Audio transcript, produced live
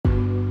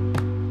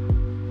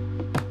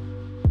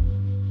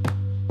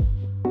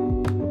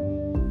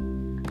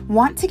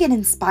Want to get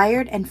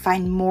inspired and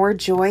find more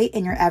joy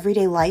in your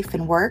everyday life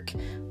and work?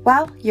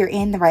 Well, you're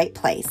in the right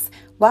place.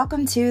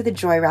 Welcome to the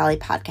Joy Rally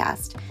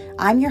podcast.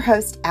 I'm your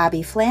host,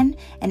 Abby Flynn,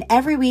 and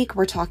every week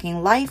we're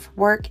talking life,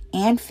 work,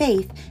 and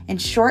faith in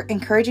short,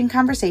 encouraging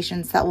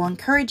conversations that will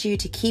encourage you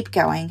to keep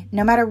going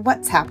no matter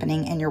what's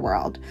happening in your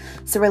world.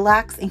 So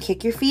relax and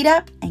kick your feet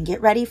up and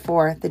get ready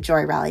for the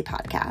Joy Rally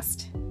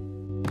podcast.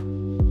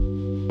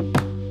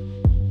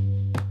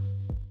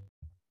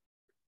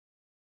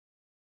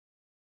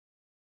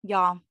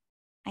 Y'all,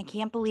 I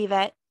can't believe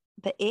it,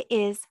 but it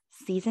is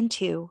season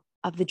 2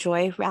 of the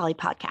Joy Rally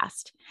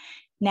podcast.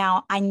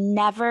 Now, I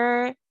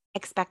never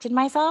expected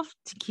myself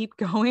to keep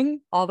going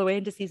all the way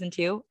into season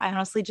 2. I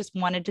honestly just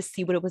wanted to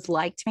see what it was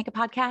like to make a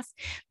podcast,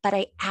 but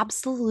I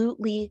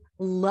absolutely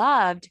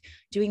loved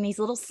doing these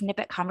little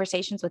snippet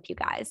conversations with you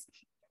guys.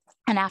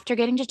 And after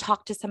getting to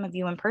talk to some of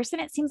you in person,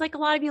 it seems like a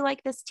lot of you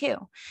like this too.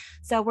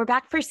 So we're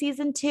back for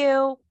season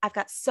 2. I've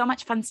got so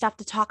much fun stuff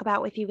to talk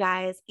about with you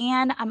guys.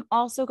 And I'm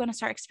also going to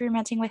start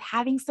experimenting with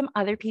having some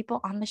other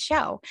people on the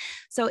show.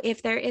 So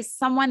if there is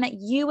someone that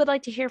you would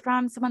like to hear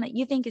from, someone that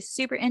you think is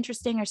super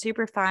interesting or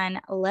super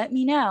fun, let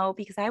me know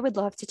because I would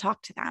love to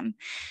talk to them.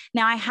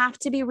 Now, I have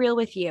to be real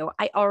with you.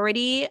 I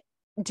already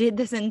did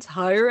this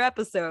entire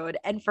episode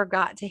and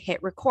forgot to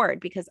hit record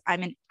because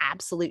I'm an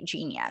absolute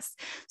genius.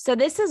 So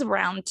this is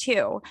round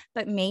 2,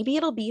 but maybe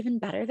it'll be even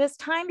better this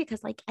time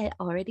because I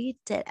already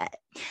did it.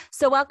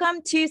 So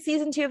welcome to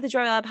season 2 of the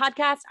Joy Lab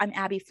podcast. I'm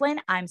Abby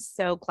Flynn. I'm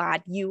so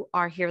glad you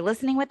are here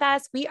listening with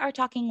us. We are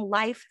talking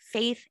life,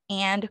 faith,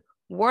 and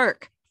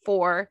work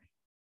for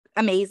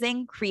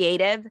amazing,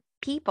 creative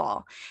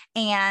people.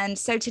 And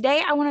so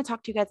today I want to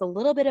talk to you guys a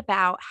little bit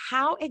about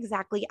how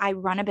exactly I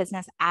run a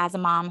business as a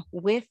mom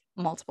with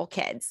multiple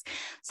kids.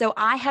 So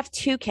I have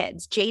 2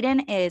 kids.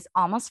 Jaden is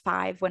almost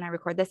 5 when I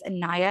record this, and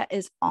Naya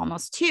is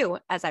almost 2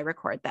 as I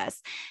record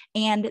this.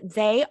 And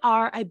they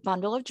are a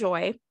bundle of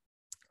joy.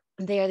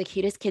 They are the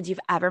cutest kids you've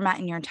ever met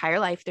in your entire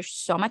life. They're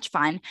so much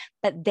fun,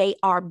 but they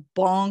are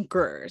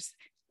bonkers.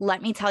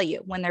 Let me tell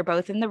you, when they're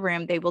both in the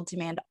room, they will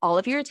demand all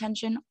of your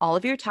attention, all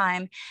of your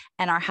time,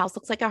 and our house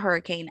looks like a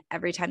hurricane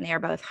every time they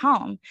are both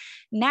home.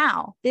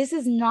 Now, this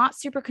is not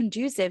super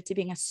conducive to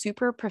being a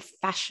super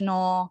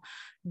professional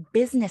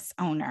business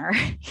owner.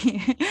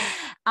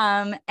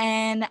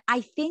 And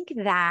I think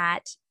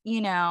that,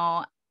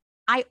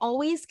 I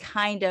always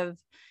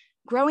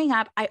growing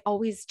up, I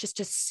always just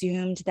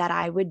assumed that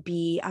I would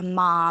be a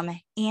mom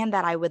and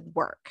that I would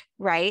work,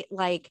 right?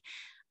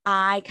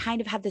 I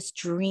kind of had this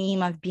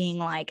dream of being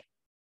like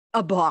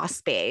a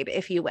boss babe,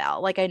 if you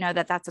will. I know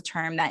that that's a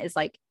term that is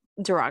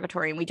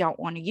derogatory and we don't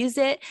want to use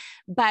it,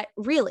 but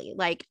really,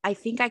 I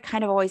think I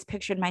kind of always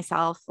pictured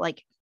myself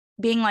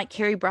being like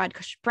Carrie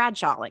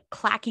Bradshaw,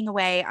 clacking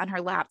away on her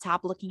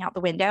laptop, looking out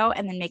the window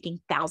and then making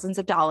thousands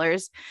of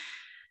dollars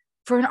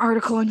for an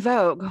article in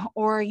Vogue.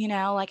 Or,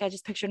 I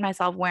just pictured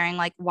myself wearing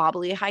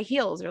wobbly high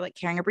heels or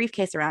carrying a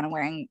briefcase around and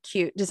wearing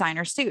cute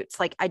designer suits.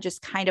 I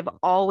just kind of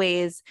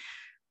always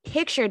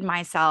pictured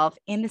myself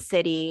in the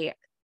city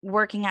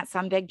working at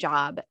some big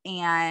job.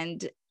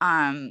 And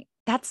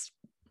that's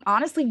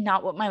honestly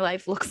not what my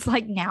life looks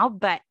like now,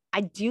 but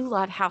I do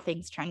love how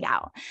things turned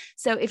out.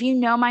 So if you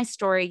know my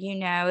story, you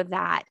know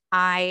that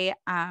I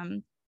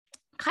kind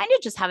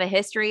of just have a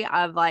history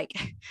of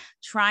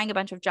trying a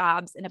bunch of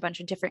jobs in a bunch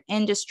of different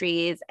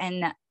industries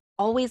and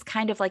always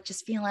kind of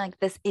just feeling like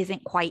this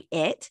isn't quite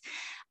it.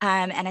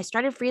 And I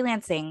started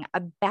freelancing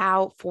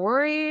about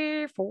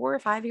 4 or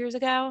 5 years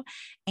ago.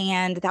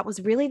 And that was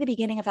really the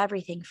beginning of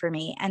everything for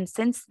me. And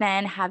since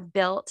then have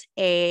built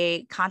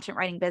a content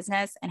writing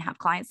business and have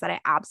clients that I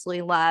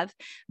absolutely love.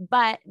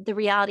 But the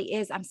reality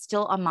is I'm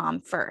still a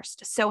mom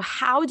first. So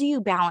how do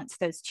you balance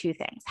those 2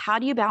 things? How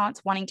do you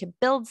balance wanting to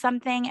build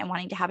something and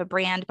wanting to have a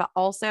brand, but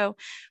also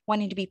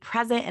wanting to be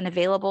present and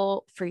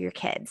available for your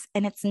kids?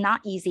 And it's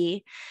not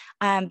easy.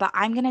 But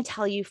I'm going to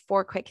tell you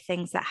 4 quick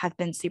things that have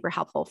been super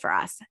helpful for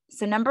us.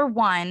 So number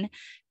 1,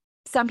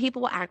 some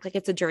people will act like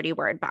it's a dirty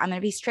word, but I'm going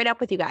to be straight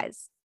up with you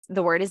guys.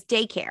 The word is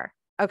daycare.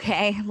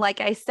 Okay.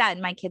 Like I said,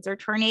 my kids are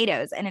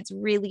tornadoes and it's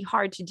really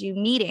hard to do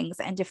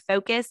meetings and to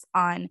focus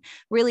on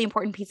really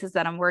important pieces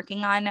that I'm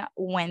working on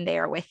when they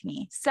are with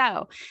me.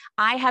 So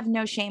I have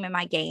no shame in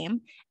my game.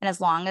 And as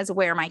long as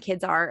where my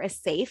kids are is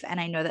safe and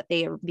I know that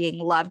they are being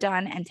loved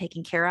on and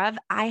taken care of,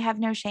 I have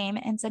no shame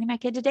in sending my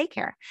kid to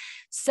daycare.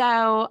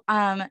 So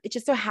it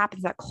just so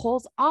happens that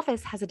Kohl's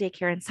office has a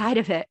daycare inside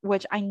of it,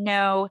 which I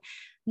know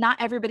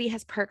not everybody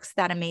has perks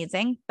that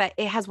amazing, but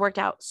it has worked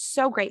out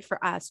so great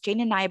for us.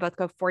 Jane and I both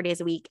go 4 days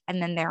a week, and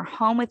then they're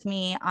home with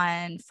me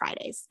on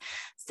Fridays.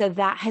 So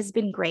that has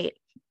been great.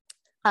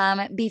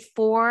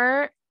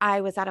 Before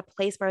I was at a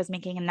place where I was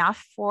making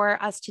enough for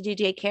us to do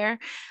daycare,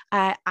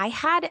 I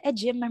had a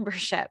gym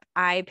membership.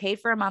 I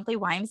paid for a monthly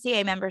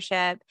YMCA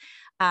membership,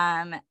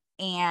 and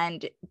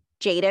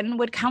Jaden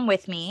would come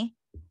with me.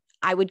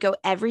 I would go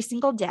every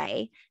single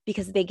day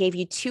because they gave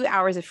you 2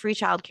 hours of free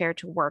childcare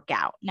to work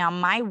out. Now,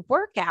 my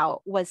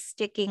workout was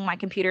sticking my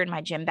computer in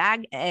my gym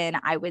bag, and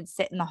I would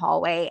sit in the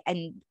hallway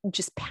and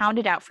just pound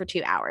it out for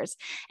 2 hours.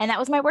 And that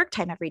was my work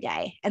time every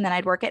day. And then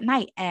I'd work at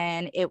night,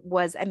 and it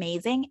was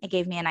amazing. It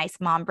gave me a nice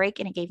mom break,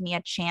 and it gave me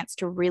a chance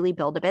to really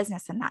build a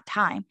business in that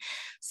time.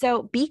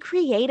 So be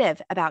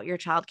creative about your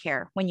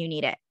childcare when you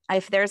need it.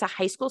 If there's a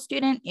high school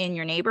student in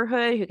your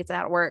neighborhood who gets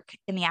out of work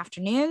in the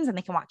afternoons and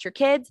they can watch your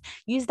kids,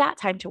 use that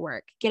time to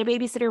work. Get a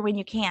babysitter when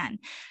you can.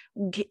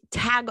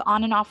 Tag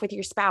on and off with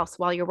your spouse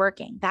while you're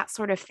working, that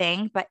sort of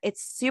thing. But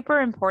it's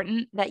super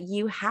important that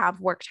you have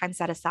work time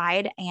set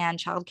aside, and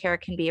childcare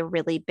can be a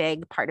really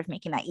big part of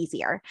making that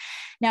easier.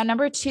 Now,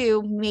 number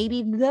two,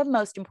 maybe the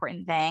most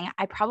important thing,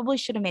 I probably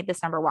should have made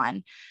this number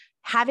one,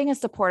 having a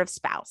supportive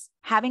spouse,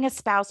 having a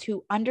spouse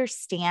who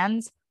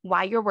understands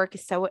why your work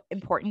is so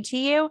important to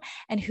you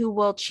and who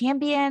will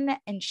champion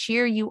and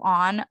cheer you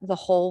on the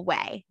whole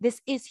way. This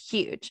is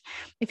huge.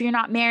 If you're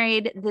not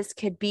married, this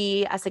could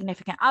be a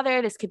significant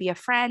other. This could be a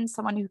friend,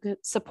 someone who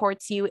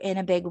supports you in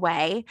a big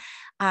way.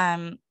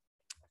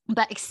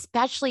 But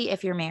especially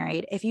if you're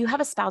married, if you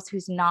have a spouse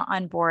who's not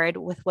on board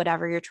with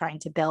whatever you're trying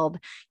to build,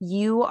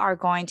 you are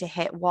going to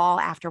hit wall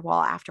after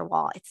wall after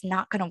wall. It's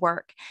not going to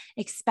work,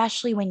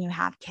 especially when you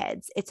have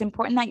kids. It's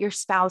important that your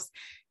spouse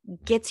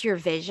gets your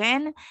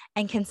vision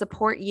and can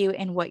support you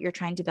in what you're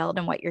trying to build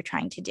and what you're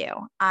trying to do.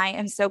 I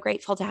am so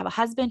grateful to have a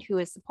husband who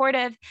is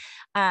supportive.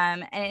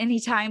 And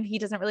anytime he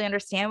doesn't really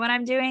understand what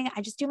I'm doing,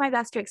 I just do my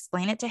best to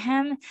explain it to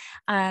him.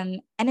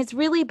 And it's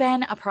really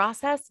been a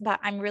process, but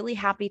I'm really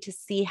happy to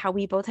see how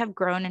we both have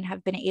grown and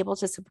have been able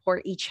to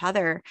support each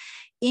other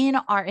in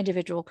our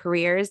individual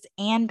careers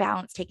and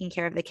balance taking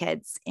care of the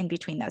kids in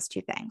between those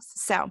two things.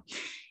 So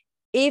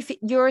if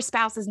your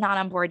spouse is not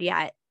on board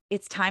yet,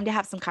 it's time to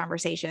have some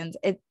conversations.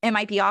 It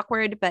might be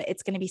awkward, but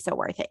it's going to be so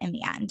worth it in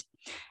the end.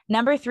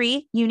 Number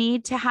three, you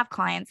need to have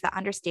clients that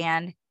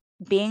understand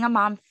being a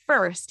mom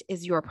first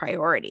is your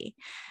priority.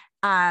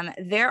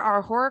 There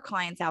are horror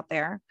clients out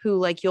there who,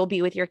 like, you'll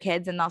be with your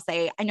kids and they'll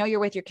say, I know you're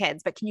with your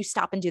kids, but can you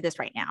stop and do this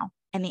right now?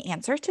 And the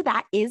answer to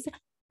that is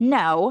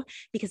no,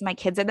 because my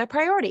kids are the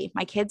priority.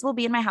 My kids will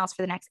be in my house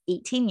for the next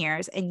 18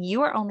 years, and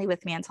you are only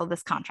with me until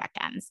this contract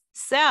ends.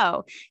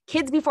 So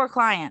kids before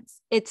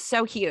clients, it's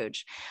so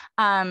huge.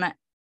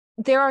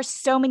 There are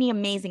so many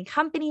amazing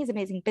companies,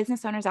 amazing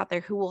business owners out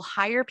there who will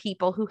hire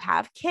people who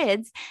have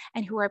kids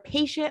and who are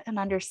patient and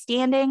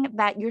understanding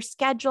that your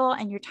schedule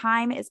and your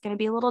time is going to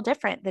be a little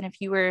different than if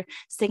you were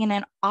sitting in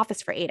an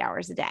office for 8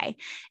 hours a day.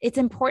 It's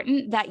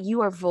important that you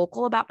are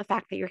vocal about the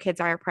fact that your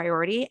kids are a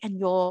priority, and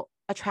you'll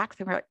attract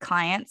the right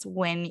clients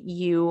when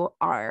you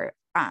are,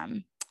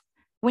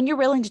 when you're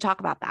willing to talk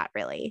about that,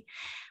 really.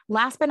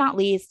 Last but not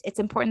least, it's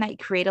important that you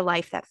create a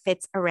life that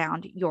fits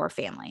around your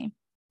family.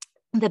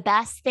 The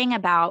best thing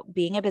about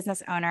being a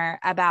business owner,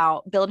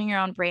 about building your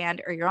own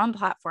brand or your own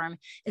platform,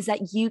 is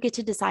that you get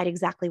to decide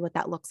exactly what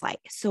that looks like.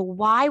 So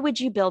why would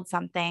you build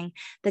something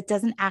that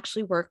doesn't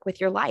actually work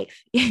with your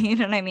life? You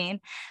know what I mean?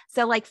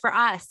 So like for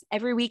us,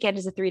 every weekend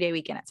is a 3-day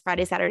weekend. It's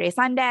Friday, Saturday,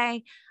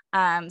 Sunday.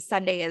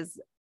 Sunday is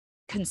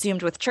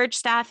consumed with church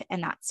stuff,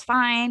 and that's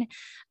fine.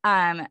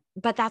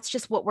 But that's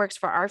just what works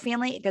for our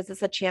family. It gives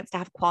us a chance to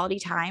have quality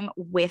time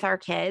with our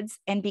kids.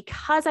 And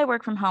because I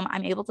work from home,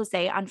 I'm able to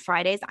say on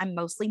Fridays, I'm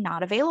mostly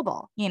not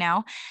available. You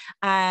know,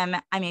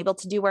 I'm able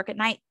to do work at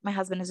night. My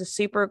husband has a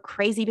super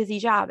crazy busy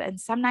job. And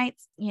some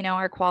nights, you know,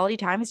 our quality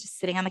time is just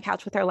sitting on the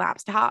couch with our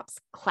laptops,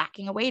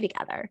 clacking away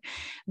together.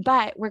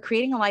 But we're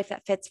creating a life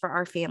that fits for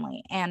our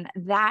family. And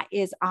that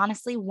is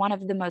honestly one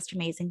of the most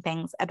amazing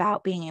things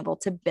about being able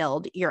to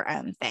build your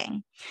own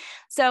thing.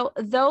 So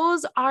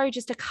those are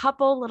just a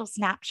couple little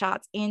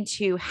snapshots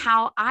into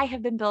how I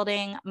have been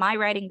building my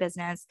writing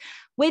business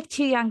with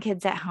 2 young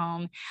kids at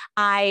home.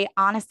 I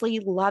honestly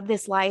love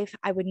this life.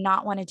 I would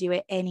not want to do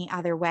it any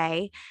other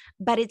way,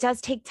 but it does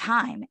take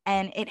time,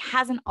 and it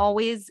hasn't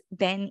always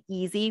been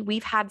easy.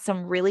 We've had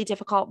some really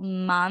difficult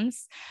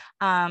months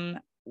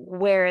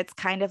where it's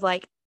kind of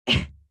like,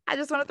 I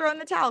just want to throw in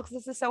the towel because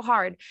this is so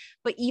hard.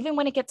 But even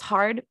when it gets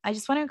hard, I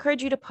just want to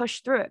encourage you to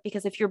push through it,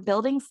 because if you're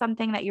building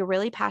something that you're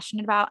really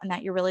passionate about and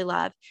that you really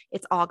love,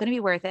 it's all going to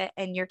be worth it.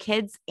 And your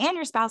kids and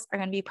your spouse are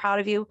going to be proud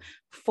of you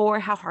for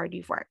how hard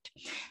you've worked.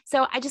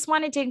 So I just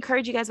wanted to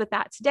encourage you guys with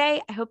that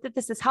today. I hope that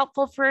this is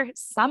helpful for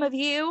some of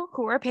you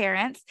who are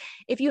parents.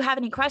 If you have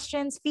any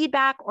questions,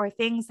 feedback, or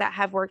things that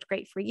have worked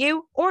great for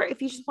you, or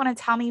if you just want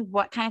to tell me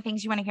what kind of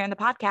things you want to hear in the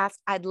podcast,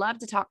 I'd love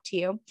to talk to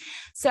you.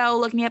 So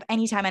look me up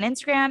anytime on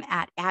Instagram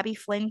at Abby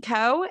Flynn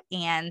Co.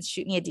 and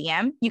shoot me a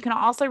DM. You can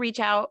also reach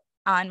out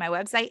on my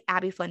website,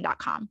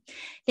 abbyflynn.com.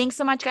 Thanks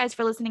so much, guys,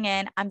 for listening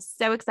in. I'm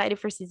so excited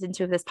for season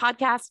 2 of this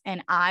podcast,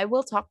 and I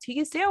will talk to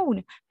you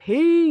soon.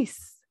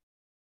 Peace.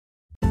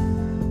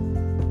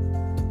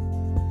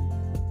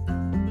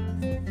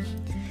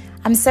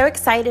 I'm so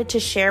excited to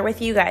share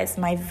with you guys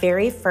my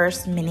very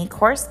first mini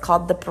course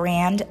called the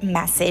Brand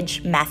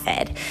Message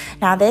Method.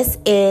 Now, this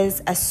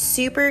is a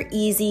super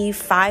easy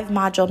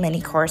 5-module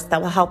mini course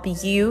that will help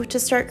you to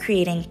start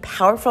creating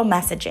powerful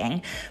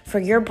messaging for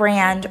your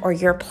brand or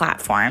your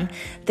platform.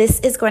 This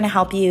is going to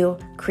help you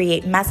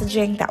create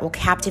messaging that will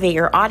captivate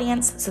your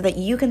audience so that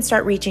you can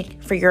start reaching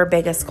for your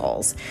biggest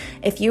goals.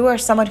 If you are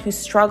someone who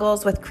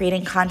struggles with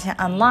creating content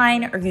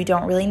online, or you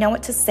don't really know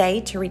what to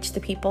say to reach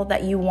the people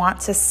that you want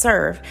to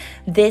serve,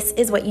 this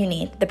is what you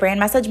need. The Brand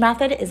Message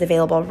Method is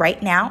available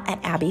right now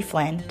at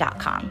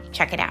abbyflynn.com.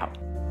 Check it out.